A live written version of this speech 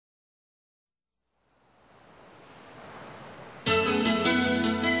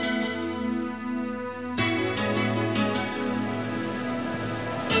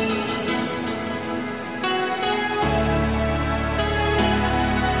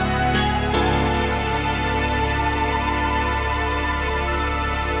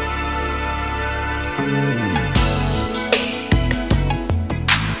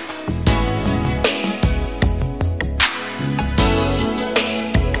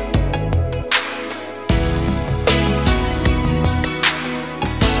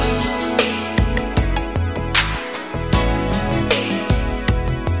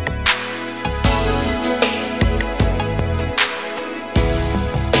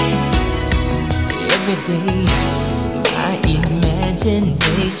every day. My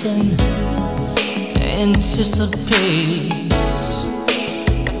imagination anticipates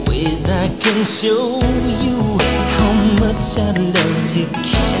ways I can show you how much I love you.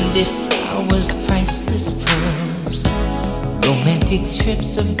 Candy flowers, priceless pearls, romantic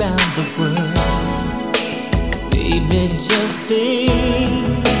trips around the world. Baby, just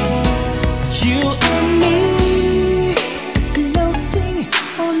think, you and me floating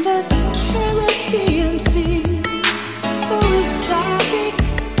on the Caribbean Sea. So exotic,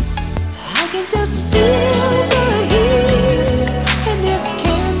 I can just feel the heat. And there's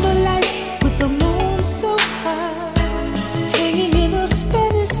candlelight with the moon so high, hanging in a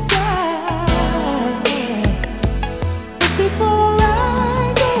Spanish sky. But before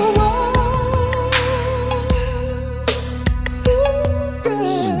I go on, girl,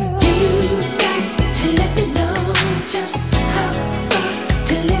 you got to let me know just how far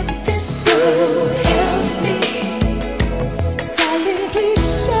to let this go. Help me, darling, please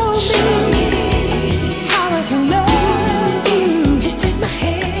show me how I can love you. You take my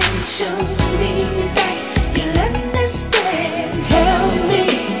hand, show me that you'll understand. Help me,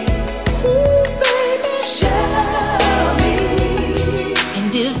 ooh, baby, show me.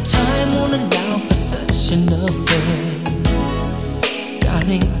 And if time won't allow for such an affair,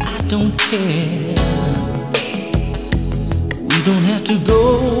 darling, I don't care. We don't have to go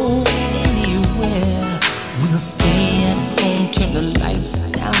anywhere. We'll stay at home, turn the lights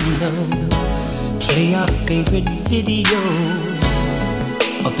down low, play our favorite video,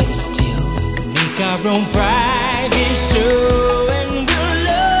 or better still, make our own private show.